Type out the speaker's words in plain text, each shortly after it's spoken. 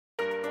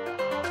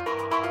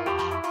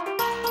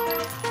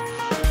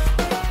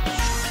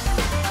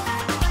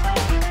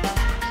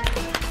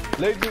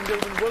Ladies and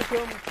gentlemen,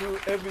 welcome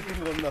to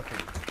Everything or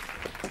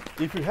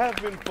Nothing. If you have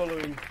been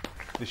following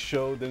the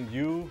show, then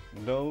you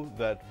know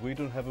that we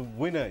don't have a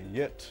winner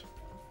yet.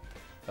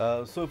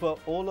 So far,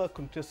 all our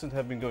contestants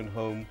have been going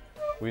home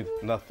with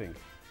nothing.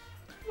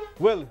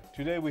 Well,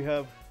 today we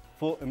have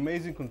 4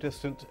 amazing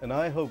contestants, and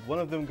I hope one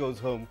of them goes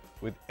home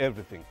with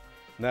everything.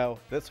 Now,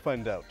 let's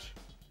find out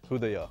who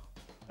they are.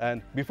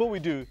 And before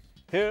we do,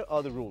 here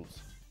are the rules.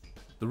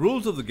 The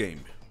rules of the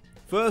game.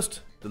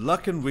 First, the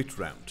luck and wit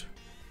round.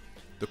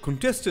 The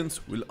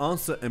contestants will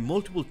answer a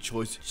multiple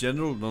choice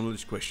general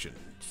knowledge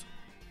questions.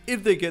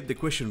 If they get the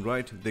question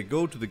right, they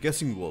go to the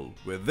guessing wall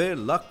where their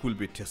luck will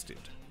be tested.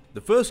 The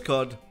first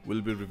card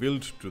will be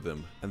revealed to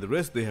them and the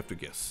rest they have to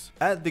guess.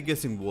 At the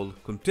guessing wall,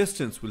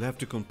 contestants will have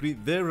to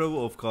complete their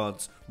row of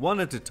cards one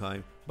at a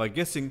time by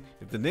guessing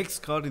if the next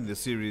card in the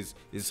series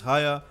is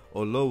higher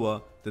or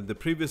lower than the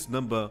previous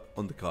number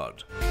on the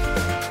card.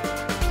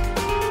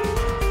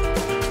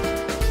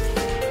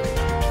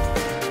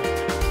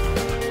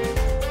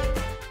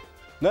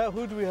 Now,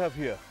 who do we have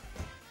here?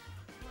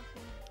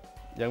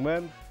 Young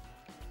man,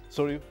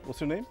 sorry,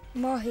 what's your name?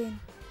 Mahin.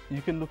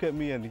 You can look at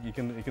me and you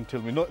can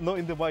tell me. Not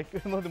in the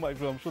mic, not the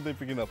microphone. I'm sure they're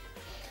picking up.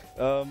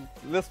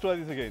 Let's try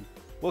this again.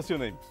 What's your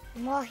name?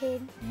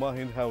 Mahin.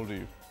 Mahin, how old are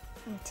you?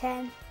 I'm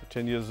 10.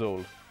 10 years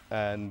old.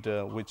 And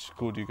which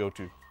school do you go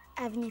to?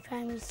 Avenue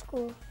Primary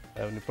School.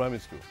 Avenue Primary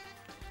School.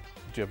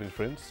 Do you have any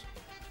friends?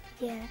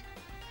 Yeah.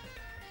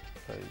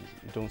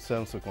 You don't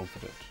sound so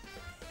confident.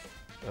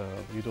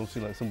 You don't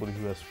seem like somebody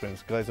who has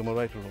friends. Guys, am I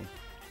right or wrong?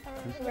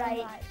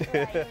 Right.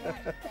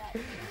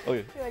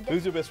 Okay,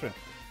 who's your best friend?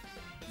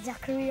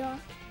 Zakaria.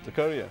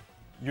 Zakaria.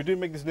 You didn't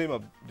make this name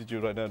up, did you,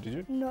 right now, did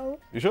you? No.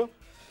 You sure?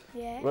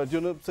 Yeah. Right, do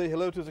you want to say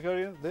hello to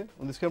Zakaria there,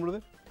 on this camera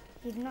there?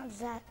 He's not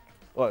Zach.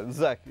 All right,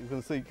 Zach, you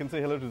can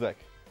say hello to Zach.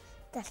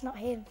 That's not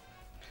him.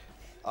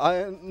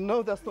 I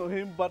know that's not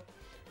him, but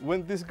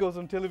when this goes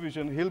on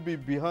television, he'll be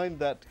behind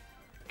that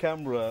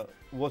camera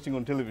watching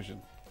on television.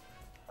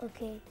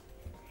 Okay.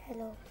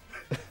 Hello.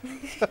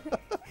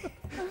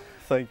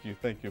 Thank you,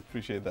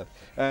 appreciate that.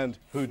 And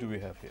who do we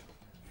have here?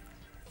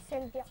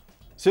 Sylvia.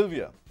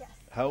 Sylvia. Yes.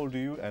 How old are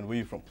you and where are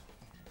you from?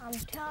 I'm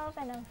 12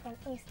 and I'm from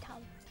East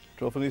Ham.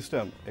 12 from East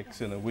Ham.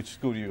 Excellent. And which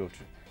school do you go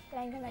to?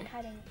 Langdon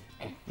Academy.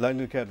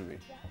 Langdon Academy.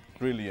 Yeah.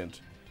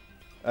 Brilliant.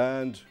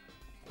 And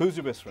who's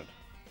your best friend?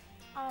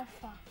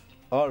 Arfa.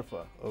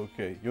 Arfa.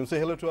 Okay. You want to say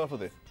hello to Arfa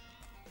there?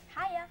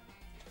 Hiya.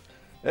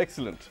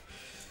 Excellent.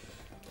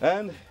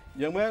 And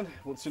young man,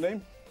 what's your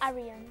name?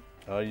 Aryan.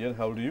 Aryan,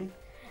 how old are you?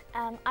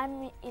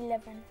 I'm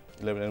 11.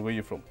 11. And where are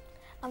you from?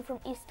 I'm from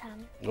East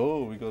Ham.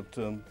 Oh, we got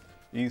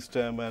East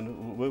Ham.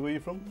 And where were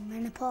you from?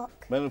 Manor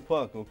Park. Manor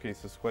Park. Okay,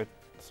 so it's quite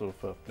sort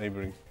of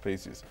neighbouring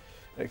places.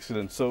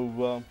 Excellent.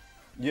 So,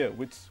 yeah,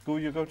 which school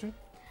you go to?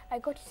 I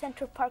go to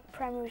Central Park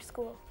Primary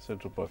School.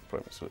 Central Park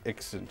Primary School.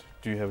 Excellent.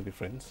 Do you have any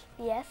friends?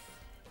 Yes.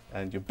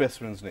 And your best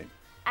friend's name?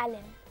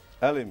 Alim.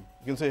 Alim.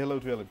 You can say hello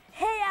to Alim.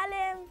 Hey,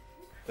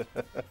 Alim.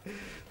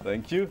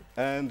 Thank you.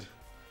 And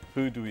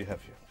who do we have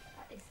here?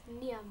 It's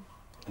Niam.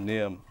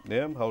 Niam.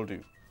 Niam, how old are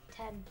you?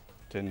 10.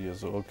 10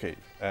 years old. Okay.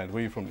 And where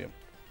are you from, Niam?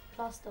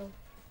 Plasto.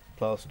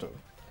 Plasto.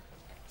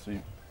 So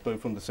you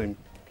both from the same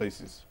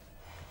places.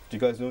 Do you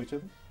guys know each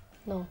other?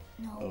 No.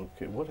 No.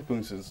 Okay. What a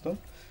coincidence, no?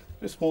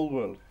 A small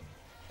world.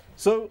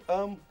 So,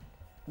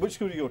 which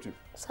school do you go to?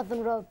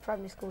 Southern Road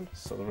Primary School.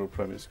 Southern Road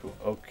Primary School.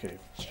 Okay.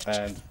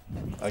 And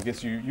I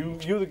guess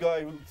you're the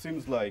guy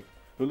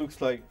who looks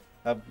like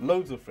have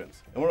loads of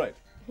friends. Am I right?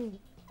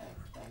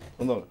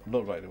 Oh, no,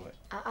 not right away.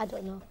 I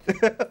don't know.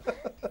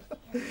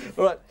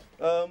 All right.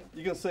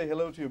 You can say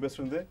hello to your best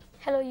friend there.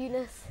 Hello,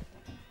 Eunice.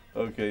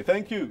 Okay.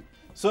 Thank you.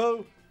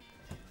 So,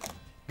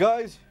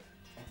 guys,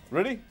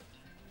 ready?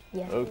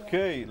 Yeah.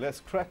 Okay.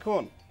 Let's crack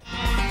on.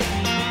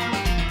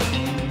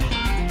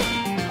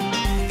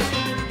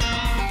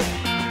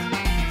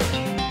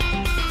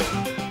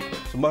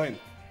 So, mine.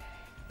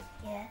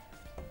 Yeah.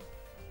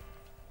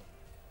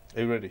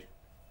 Are you ready?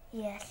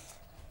 Yes.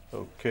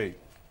 Okay.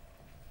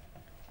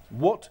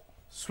 What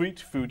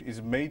sweet food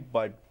is made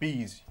by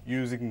bees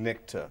using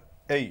nectar?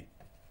 A.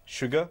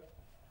 Sugar.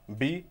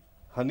 B.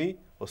 Honey.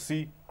 Or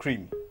C.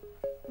 Cream?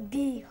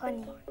 B.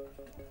 Honey.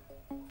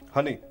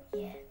 Honey.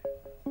 Yeah.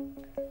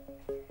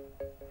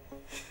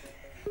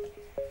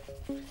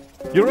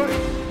 You're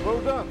right.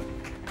 Well done.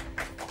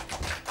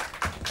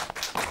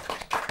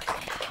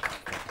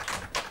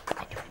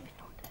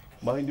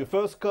 Behind your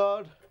first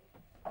card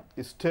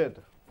is 10.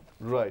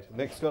 Right.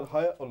 Next card,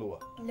 higher or lower?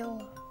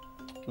 Lower.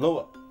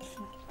 Lower.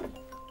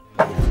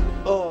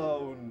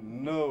 Oh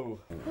no.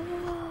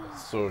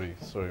 Sorry,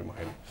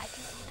 Mahin.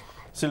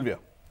 Sylvia.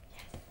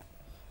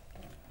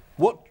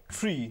 What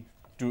tree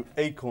do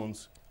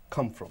acorns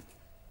come from?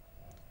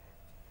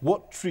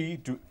 What tree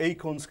do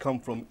acorns come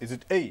from? Is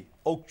it A,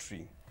 oak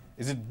tree?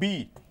 Is it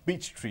B,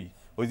 beech tree?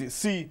 Or is it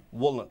C,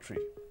 walnut tree?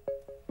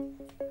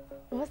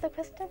 What's the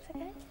questions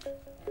again?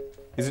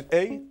 Is it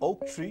A,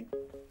 oak tree,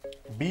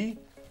 B,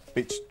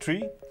 beech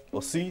tree,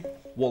 or C,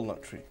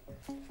 walnut tree?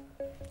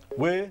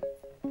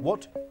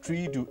 What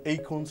tree do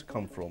acorns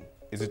come from?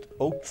 Is it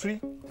oak tree,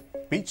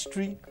 Beech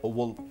tree or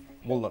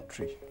walnut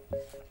tree?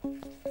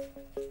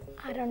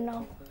 I don't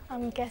know.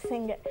 I'm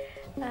guessing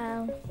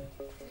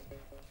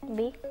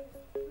B.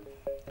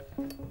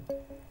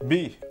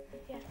 B.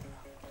 Yes.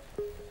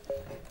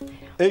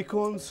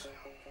 Acorns,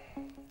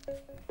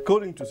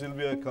 according to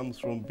Sylvia, comes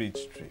from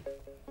beech tree.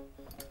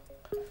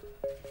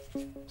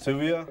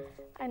 Sylvia,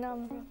 I know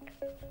I'm wrong.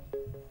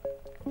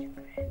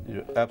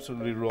 you're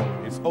absolutely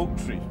wrong. It's oak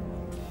tree.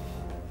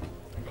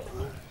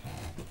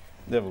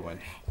 Never mind.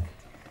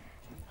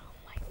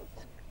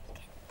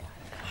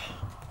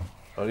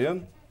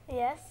 Aryan,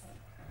 Yes.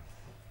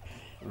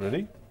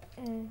 ready?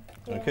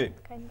 Yeah, Okay.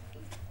 kind of.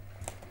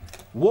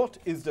 What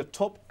is the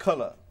top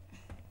color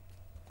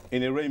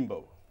in a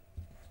rainbow?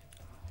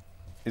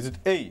 Is it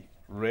A,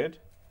 red,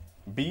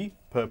 B,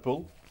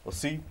 purple, or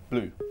C,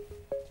 blue?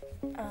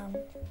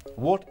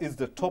 What is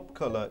the top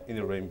color in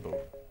a rainbow?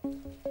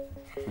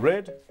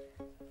 Red,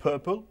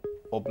 purple,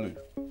 or blue?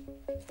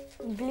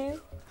 Blue.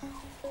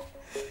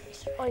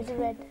 Or is it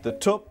red? The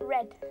top,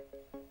 Red.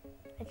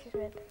 It is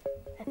red.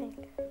 I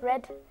think.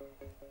 Red.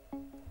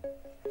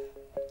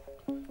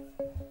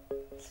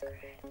 It's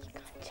red. You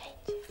can't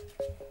change it.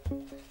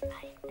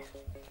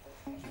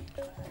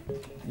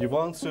 you've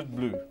answered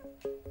blue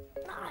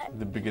in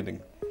the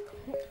beginning.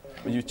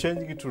 But you're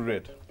changing it to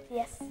red.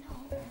 Yes.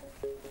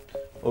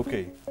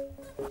 Okay.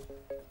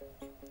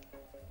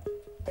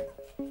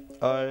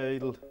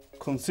 I'll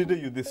consider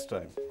you this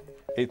time.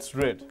 It's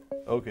red.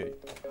 Okay.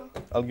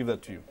 I'll give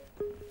that to you.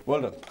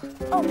 Well done.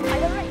 Oh, I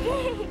got right.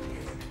 Yay!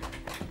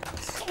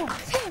 It's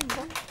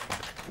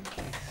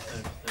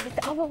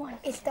the other one.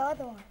 It's the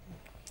other one.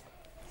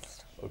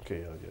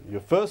 Okay, Aryan.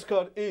 Your first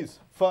card is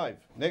 5.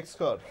 Next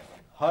card.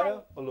 Higher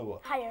or lower?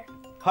 Higher.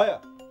 Higher.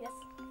 Yes.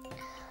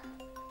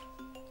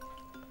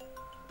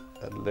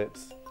 And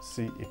let's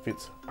see if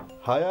it's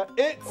higher.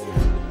 It's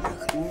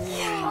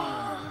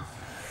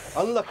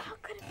unlucky. How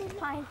could it be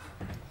mine?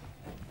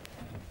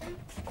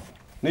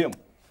 Niam,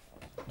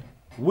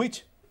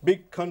 which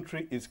big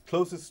country is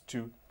closest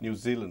to New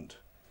Zealand?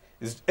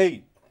 Is it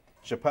A,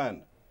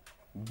 Japan,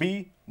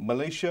 B,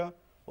 Malaysia,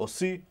 or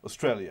C,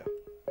 Australia?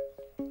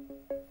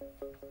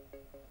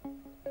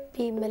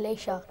 B,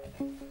 Malaysia.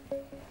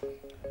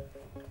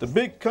 The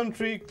big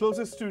country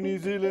closest to New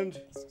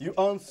Zealand, you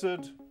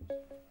answered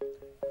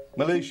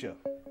Malaysia.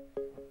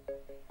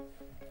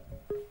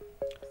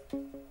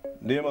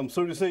 Niam, I'm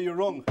sorry to say you're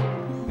wrong.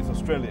 It's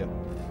Australia.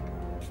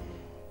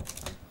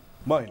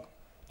 Mine.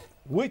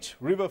 Which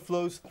river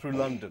flows through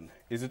London?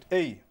 Is it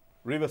A,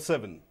 River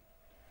Severn,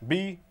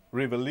 B,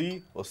 River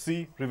Lee, or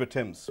C, River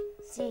Thames?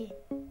 C.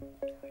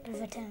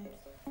 River Thames.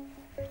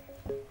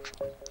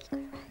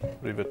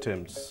 River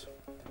Thames.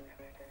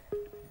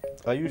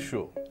 Are you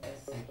sure?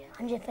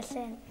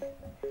 100%.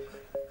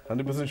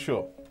 100%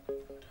 sure?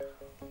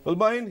 Well,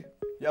 mine,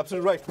 you're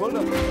absolutely right. Well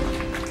done.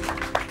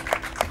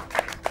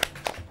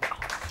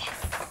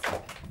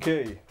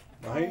 Okay,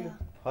 mine,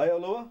 higher or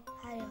lower?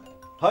 Higher.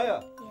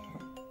 Higher. Yeah.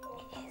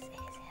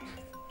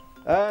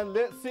 And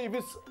let's see if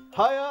it's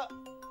higher.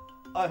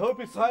 I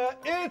hope it's higher.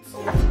 It's...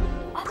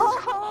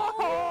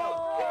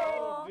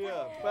 Oh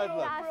dear, bad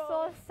luck. That's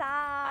so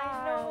sad. I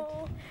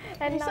know.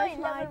 And now it's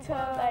my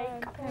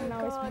turn. And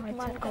now it's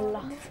my turn.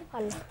 Allah. Now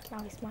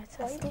it's my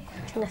turn.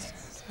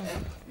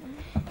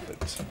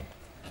 But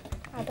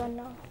I don't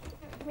know.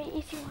 Me,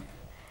 easy one.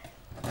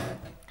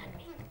 And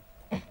me.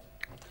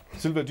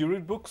 Silva, do you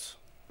read books?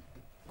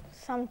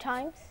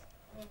 Sometimes.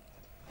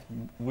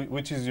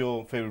 Which is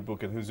your favorite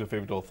book and who's your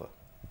favorite author?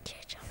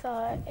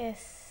 So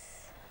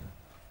it's,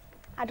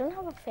 I don't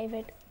have a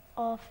favorite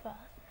author,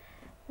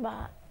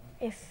 but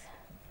it's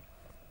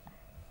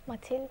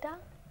Matilda.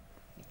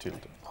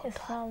 Matilda. It's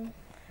from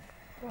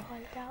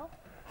Roald Dahl.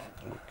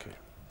 Okay.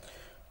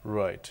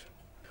 Right.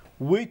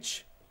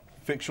 Which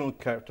fictional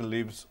character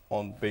lives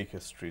on Baker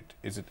Street?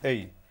 Is it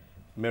A,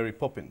 Mary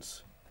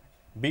Poppins,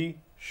 B,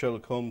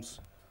 Sherlock Holmes,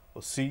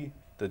 or C,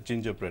 the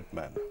Gingerbread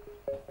Man?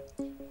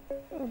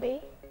 B.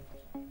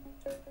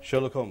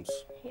 Sherlock Holmes.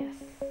 Yes.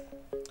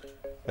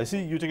 I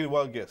see you taking a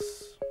wild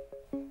guess.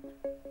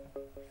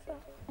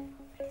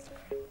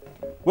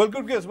 Well,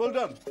 good guess. Well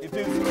done. It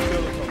is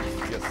Sherlock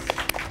Holmes. Yes.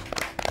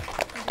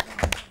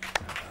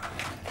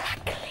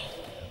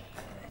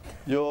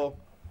 Your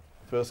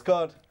first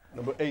card,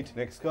 number 8.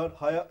 Next card,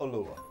 higher or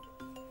lower?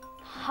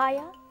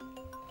 Higher.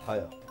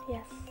 Higher.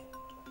 Yes.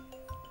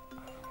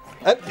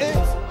 And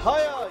it's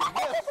higher.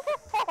 Yes.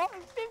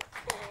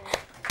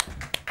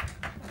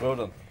 Well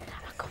done.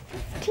 I got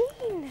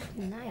 15.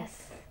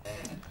 Nice.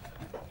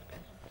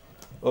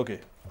 Okay,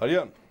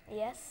 Aryan.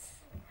 Yes.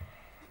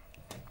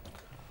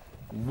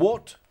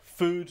 What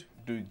food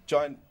do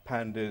giant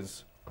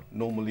pandas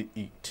normally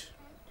eat?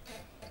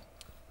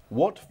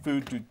 What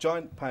food do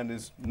giant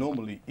pandas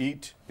normally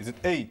eat? Is it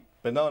A,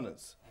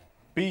 bananas,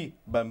 B,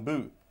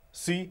 bamboo,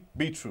 C,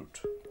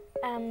 beetroot?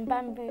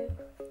 Bamboo.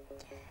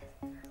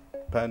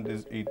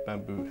 Pandas eat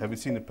bamboo. Have you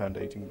seen a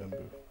panda eating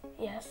bamboo?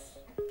 Yes.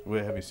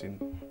 Where have you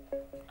seen?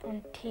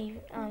 On TV.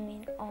 I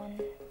mean, on.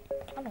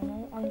 I don't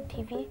know. On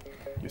TV.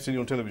 You've seen it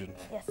on television.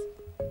 Yes.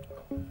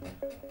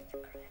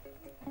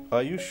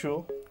 Are you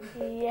sure?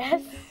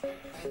 Yes.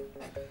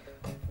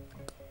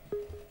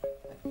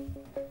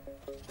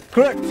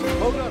 Correct.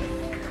 Well done.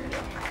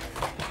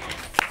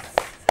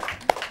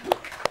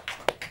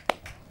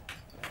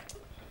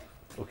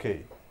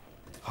 Okay.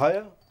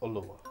 Higher or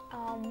lower?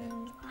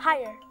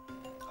 Higher.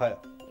 Higher.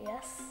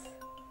 Yes.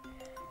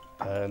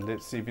 And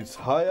let's see if it's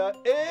higher.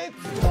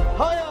 It's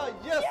higher.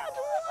 Yes.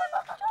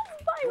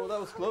 Oh, that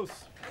was close.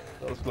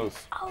 That was close.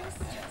 I was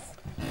just.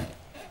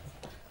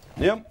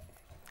 Yep.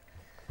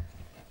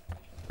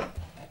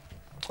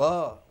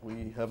 Ah,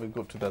 we haven't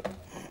got to that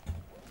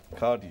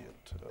card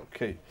yet.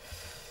 Okay.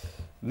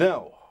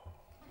 Now,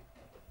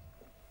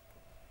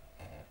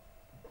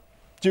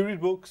 do you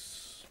read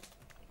books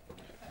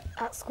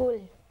At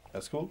school.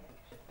 at school?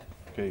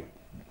 Okay.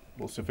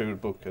 What's your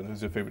favorite book and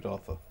who's your favorite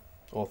author?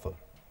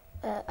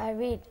 I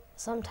read.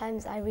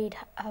 Sometimes I read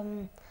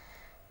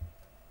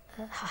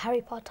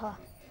Harry Potter.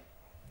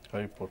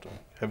 Harry Potter.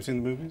 Have you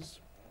seen the movies?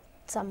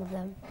 Some of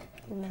them.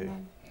 with my Okay.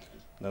 mum.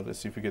 Now let's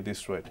see if we get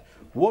this right.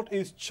 What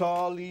is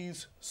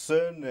Charlie's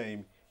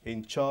surname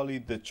in Charlie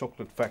the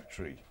Chocolate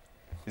Factory?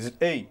 Is it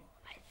A,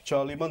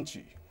 Charlie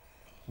Munchie,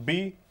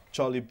 B,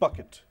 Charlie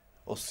Bucket,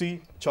 or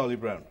C, Charlie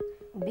Brown?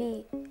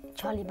 B.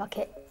 Charlie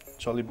Bucket.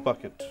 Charlie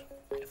Bucket.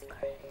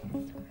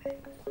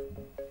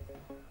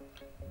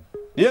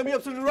 Yeah, you're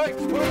absolutely right.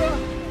 Well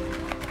done.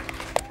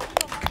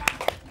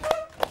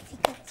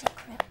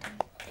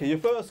 Okay, your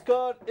first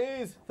card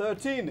is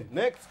 13.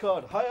 Next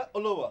card, higher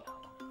or lower?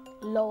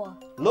 Lower.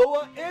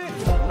 Lower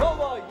is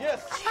lower,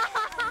 yes.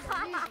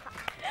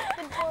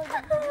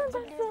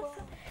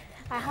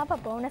 I have a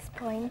bonus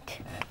point.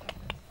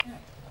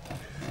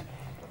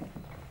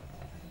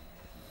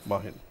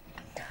 Mahin.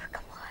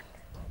 Come on.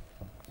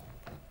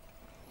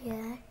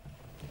 Yeah.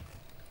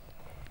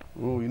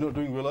 Oh, you're not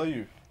doing well, are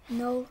you?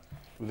 No.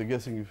 With the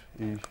guessing,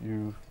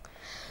 you're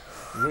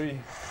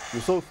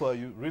so far,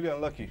 you're really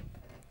unlucky.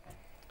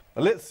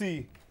 And let's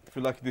see if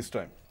you're lucky this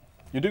time.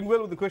 You're doing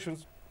well with the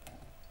questions.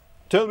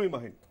 Tell me,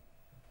 Mahin,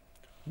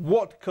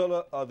 what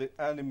color are the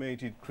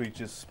animated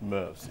creatures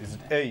Smurfs? Is it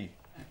A,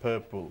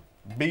 purple,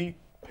 B,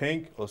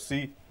 pink, or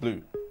C,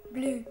 blue?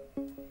 Blue.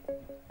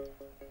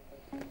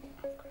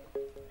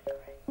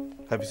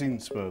 Have you seen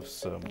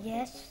Smurfs?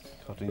 Yes.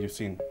 Cartoon, you've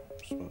seen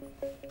Smurfs.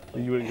 Are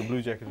you wearing a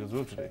blue jacket as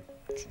well today?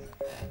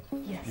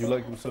 Yes. You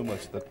like them so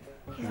much that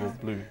you wore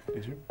blue,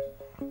 did you?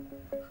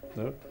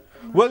 No?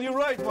 Well, you're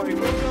right, Mahin.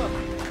 Well done.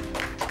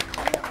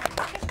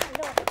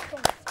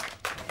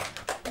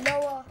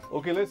 Lower.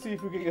 Okay, let's see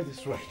if we can get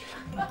this right.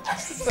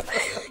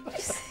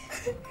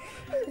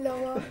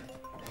 Lower.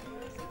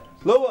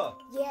 Lower.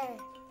 Yeah.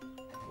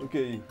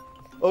 Okay.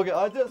 Okay,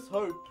 I just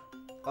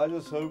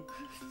hope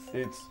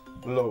it's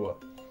lower.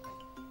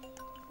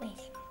 Wait.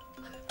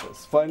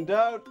 Let's find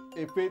out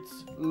if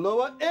it's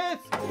lower.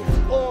 It's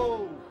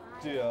oh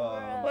dear.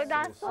 Well,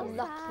 that's so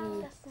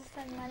Unlucky.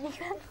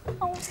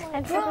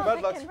 And for Bad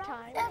the luck. second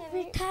time.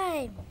 Every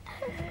time.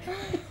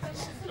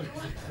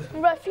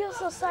 But I feel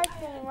so sad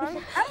for you,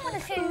 man. I want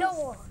to say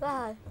lower.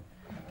 Sad.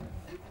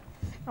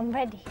 I'm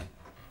ready.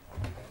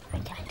 I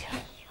can't tell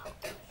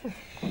you.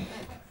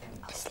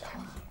 It's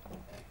lower.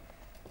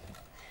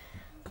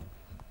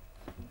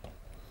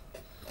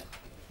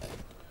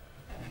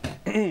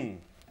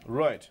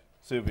 Right,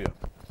 Sylvia.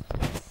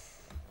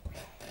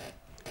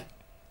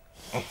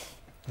 Do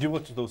you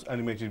watch those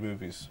animated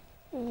movies?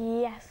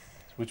 Yes.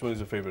 Which one is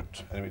your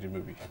favorite animated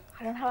movie?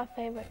 I don't have a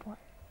favorite one.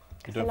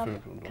 You don't have a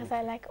favorite one? Because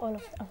I like all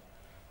of them.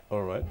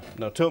 All right.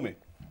 Now tell me,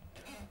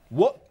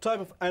 what type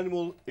of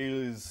animal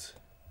is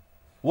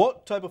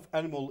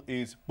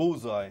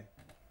Bullseye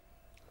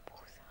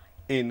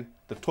in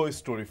the Toy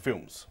Story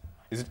films?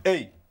 Is it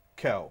A,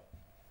 cow,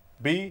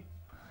 B,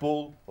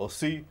 bull, or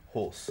C,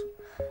 horse?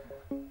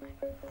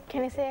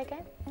 Can you say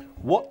again?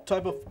 What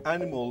type of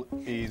animal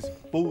is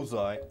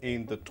Bullseye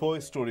in the Toy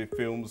Story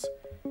films?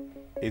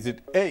 Is it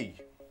A,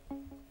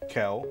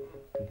 cow,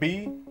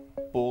 B,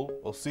 bull,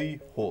 or C,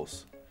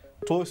 horse?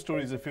 Toy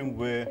Story is a film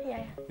where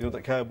Yeah. you know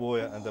the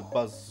cowboy and the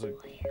Buzz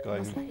guy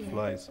who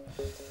flies.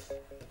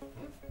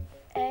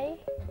 A?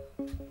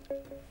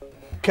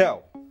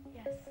 Cow.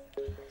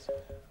 Yes.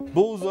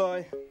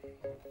 Bullseye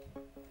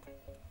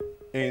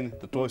in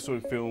the Toy Story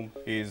film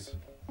is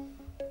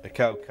a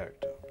cow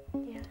character.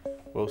 Yes.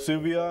 Well,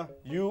 Sylvia,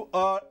 you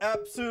are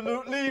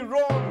absolutely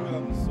wrong.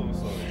 I'm so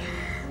sorry.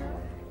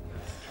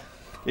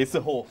 It's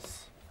a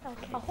horse.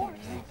 Okay. A horse.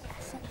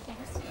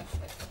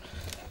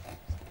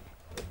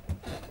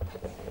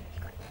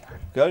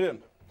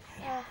 Guardian,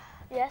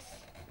 Yes.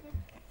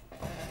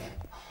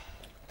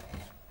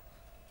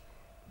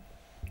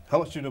 how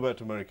much do you know about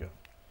America?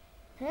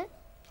 Hmm?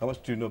 How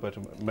much do you know about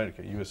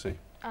America, USA?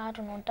 I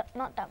don't know.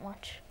 Not that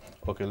much.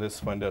 Okay, let's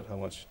find out how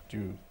much do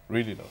you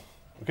really know.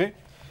 Okay?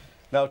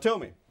 Now tell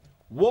me,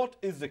 what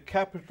is the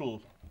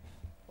capital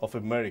of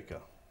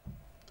America?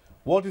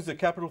 What is the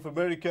capital of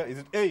America? Is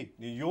it A,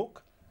 New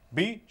York,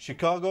 B,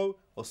 Chicago,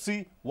 or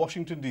C,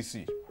 Washington,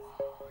 D.C.?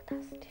 Oh,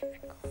 that's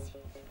difficult.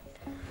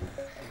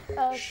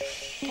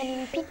 Can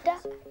you repeat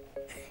that?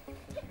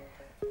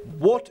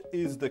 What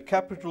is the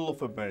capital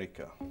of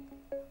America?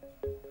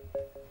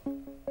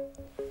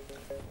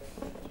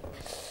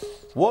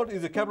 What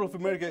is the capital of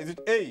America? Is it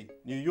A,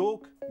 New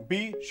York,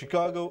 B,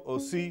 Chicago, or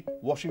C,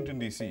 Washington,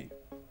 D.C.?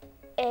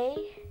 A.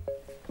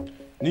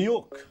 New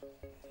York.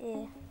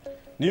 Yeah.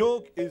 New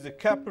York is the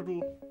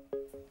capital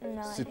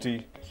No.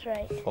 city That's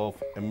right.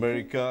 of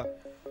America.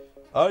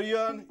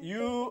 Aryan,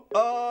 you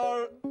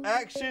are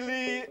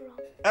actually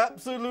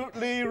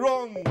absolutely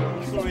wrong.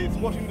 Sorry, it's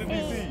Washington,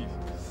 D.C.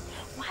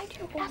 Why do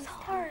you? That's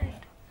hard.